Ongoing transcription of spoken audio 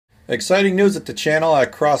Exciting news at the channel. I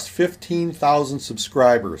crossed 15,000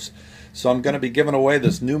 subscribers. So I'm going to be giving away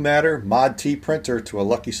this new Matter Mod T printer to a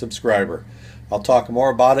lucky subscriber. I'll talk more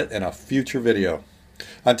about it in a future video.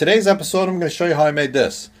 On today's episode, I'm going to show you how I made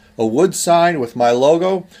this. A wood sign with my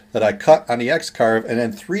logo that I cut on the x-carve and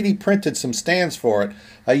then 3D printed some stands for it.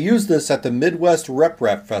 I used this at the Midwest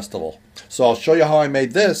RepRap Festival. So I'll show you how I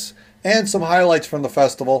made this and some highlights from the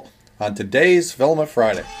festival on today's Filament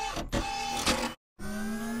Friday.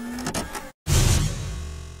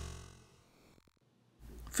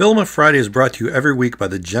 Filament Friday is brought to you every week by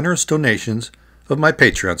the generous donations of my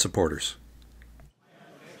Patreon supporters.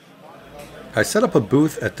 I set up a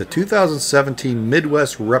booth at the 2017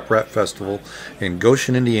 Midwest RepRap Festival in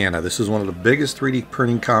Goshen, Indiana. This is one of the biggest 3D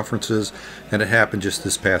printing conferences, and it happened just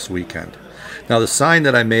this past weekend. Now the sign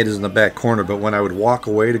that I made is in the back corner, but when I would walk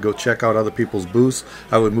away to go check out other people's booths,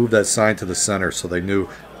 I would move that sign to the center so they knew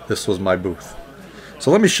this was my booth. So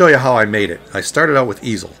let me show you how I made it. I started out with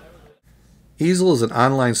Easel. Easel is an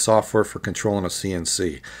online software for controlling a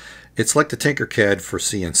CNC. It's like the Tinkercad for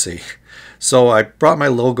CNC. So I brought my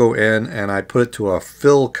logo in and I put it to a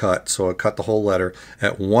fill cut, so I cut the whole letter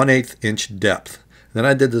at 1/8 inch depth. Then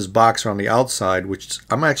I did this box around the outside, which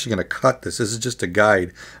I'm actually going to cut this. This is just a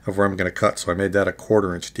guide of where I'm going to cut, so I made that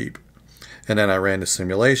 1/4 inch deep. And then I ran the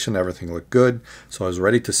simulation, everything looked good, so I was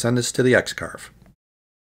ready to send this to the x-carve.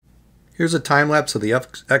 Here's a time lapse of the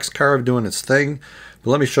x-carve doing its thing,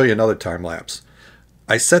 but let me show you another time lapse.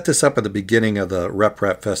 I set this up at the beginning of the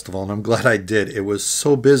RepRap Festival, and I'm glad I did. It was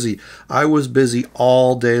so busy. I was busy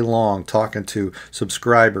all day long talking to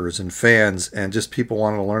subscribers and fans and just people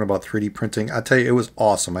wanting to learn about 3D printing. I tell you, it was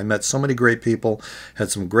awesome. I met so many great people,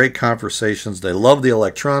 had some great conversations. They loved the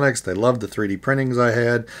electronics. They loved the 3D printings I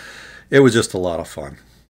had. It was just a lot of fun.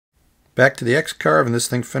 Back to the x-carve, and this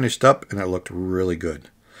thing finished up, and it looked really good.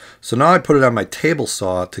 So now I put it on my table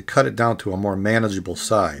saw to cut it down to a more manageable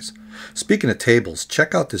size. Speaking of tables,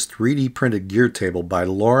 check out this 3D printed gear table by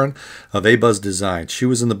Lauren of A-Buzz Design. She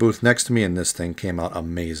was in the booth next to me and this thing came out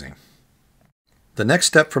amazing. The next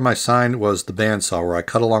step for my sign was the bandsaw, where I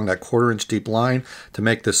cut along that 1/4 inch deep line to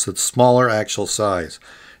make this a smaller actual size.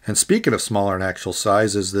 And speaking of smaller and actual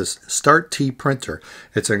size is this Start T printer.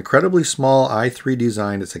 It's an incredibly small i3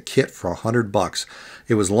 design. It's a kit for $100.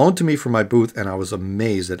 It was loaned to me for my booth and I was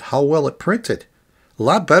amazed at how well it printed. A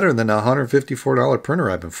lot better than the $154 printer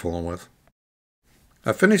I've been fooling with.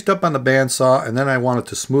 I finished up on the bandsaw and then I wanted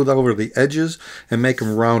to smooth over the edges and make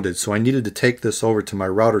them rounded, so I needed to take this over to my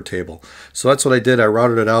router table. So that's what I did. I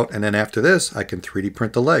routed it out, and then after this I can 3D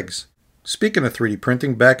print the legs. Speaking of 3D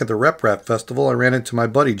printing, back at the RepRap Festival, I ran into my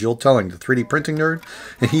buddy Joel Telling, the 3D printing nerd,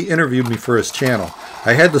 and he interviewed me for his channel.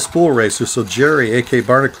 I had the spool racer, so Jerry, a.k.a.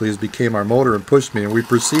 Barnacles, became our motor and pushed me, and we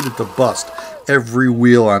proceeded to bust every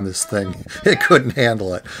wheel on this thing. It couldn't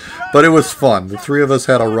handle it. But it was fun. The three of us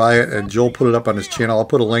had a riot, and Joel put it up on his channel. I'll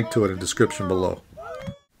put a link to it in the description below.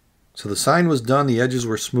 So the sign was done, the edges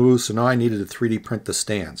were smooth, so now I needed to 3D print the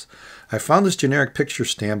stands. I found this generic picture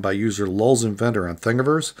stand by user Lulz Inventor on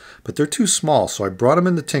Thingiverse, but they're too small, so I brought them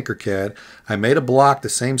into Tinkercad. I made a block the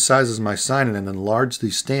same size as my sign and then enlarged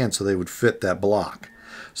these stands so they would fit that block.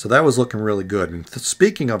 So that was looking really good. And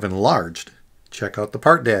speaking of enlarged, check out the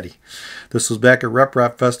Part Daddy. This was back at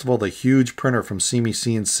RepRap Festival, the huge printer from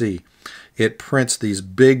CNC'd. It prints these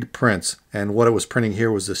big prints, and what it was printing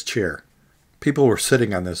here was this chair. People were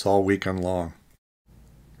sitting on this all weekend long.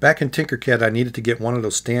 Back in Tinkercad, I needed to get one of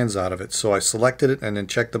those stands out of it, so I selected it and then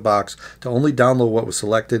checked the box to only download what was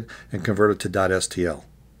selected and convert it to .stl.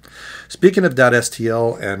 Speaking of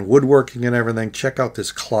 .stl and woodworking and everything, check out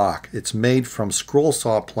this clock. It's made from scroll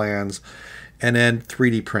saw plans and then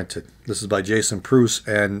 3D printed. This is by Jason Pruce,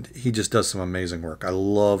 and he just does some amazing work. I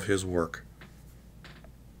love his work.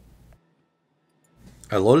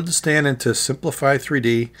 I loaded the stand into Simplify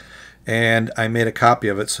 3D, and I made a copy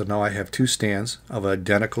of it, so now I have two stands of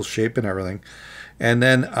identical shape and everything. And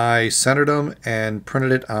then I centered them and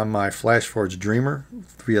printed it on my Flashforge Dreamer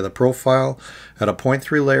via the profile at a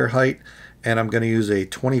 0.3 layer height, and I'm going to use a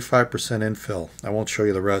 25% infill. I won't show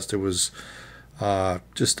you the rest. It was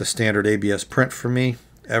just a standard ABS print for me.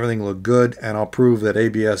 Everything looked good, and I'll prove that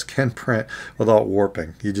ABS can print without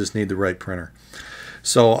warping. You just need the right printer.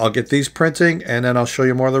 So I'll get these printing, and then I'll show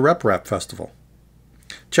you more of the RepRap Festival.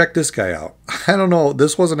 Check this guy out. I don't know,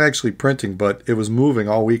 this wasn't actually printing, but it was moving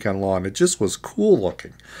all weekend long. It just was cool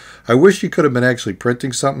looking. I wish you could have been actually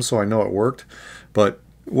printing something so I know it worked, but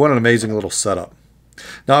what an amazing little setup.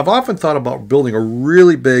 Now, I've often thought about building a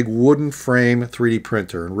really big wooden frame 3D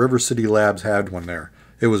printer, and River City Labs had one there.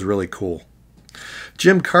 It was really cool.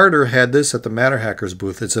 Jim Carter had this at the Matter Hackers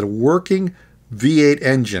booth. It's a working V8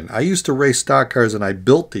 engine. I used to race stock cars and I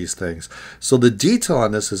built these things. So the detail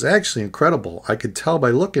on this is actually incredible. I could tell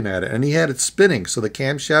by looking at it. And he had it spinning, so the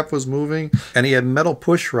camshaft was moving. And he had metal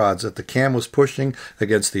push rods that the cam was pushing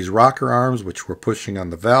against these rocker arms, which were pushing on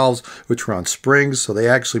the valves, which were on springs. So they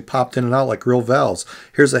actually popped in and out like real valves.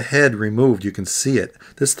 Here's a head removed. You can see it.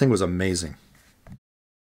 This thing was amazing.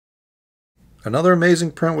 Another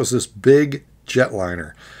amazing print was this big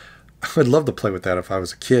Jetliner. I would love to play with that if I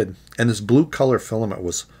was a kid. And this blue color filament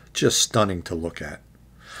was just stunning to look at.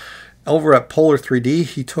 Over at Polar 3D,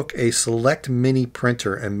 he took a Select Mini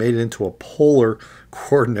printer and made it into a polar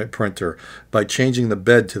coordinate printer by changing the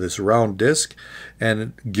bed to this round disc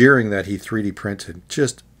and gearing that he 3D printed.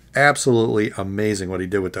 Just absolutely amazing what he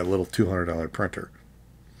did with that little $200 printer.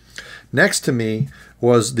 Next to me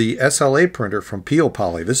was the SLA printer from Pio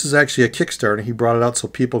Poly. This is actually a Kickstarter. He brought it out so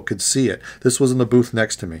people could see it. This was in the booth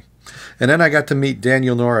next to me. And then I got to meet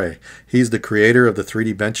Daniel Norrie. He's the creator of the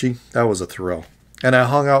 3D Benchy. That was a thrill. And I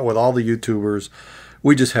hung out with all the YouTubers.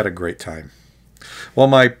 We just had a great time. Well,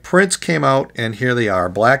 my prints came out, and here they are.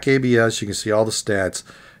 Black ABS. You can see all the stats.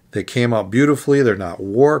 They came out beautifully. They're not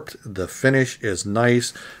warped. The finish is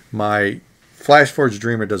nice. My Flashforge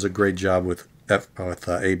Dreamer does a great job with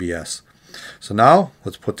ABS. So now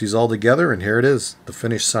let's put these all together, and here it is, the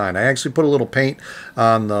finished sign. I actually put a little paint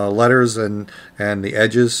on the letters and the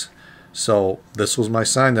edges. So this was my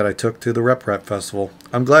sign that I took to the RepRap Festival.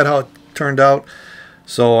 I'm glad how it turned out.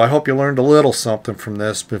 So I hope you learned a little something from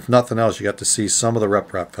this. But if nothing else, you got to see some of the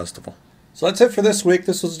RepRap Festival. So that's it for this week.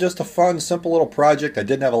 This was just a fun, simple little project. I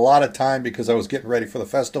didn't have a lot of time because I was getting ready for the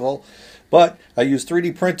festival. But I used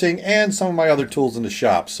 3D printing and some of my other tools in the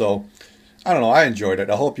shop. So I don't know, I enjoyed it.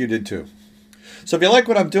 I hope you did too. So if you like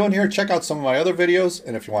what I'm doing here, check out some of my other videos.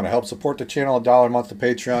 And if you want to help support the channel, $1 a month to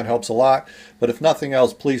Patreon helps a lot. But if nothing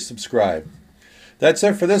else, please subscribe. That's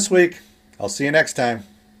it for this week. I'll see you next time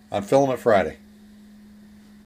on Filament Friday.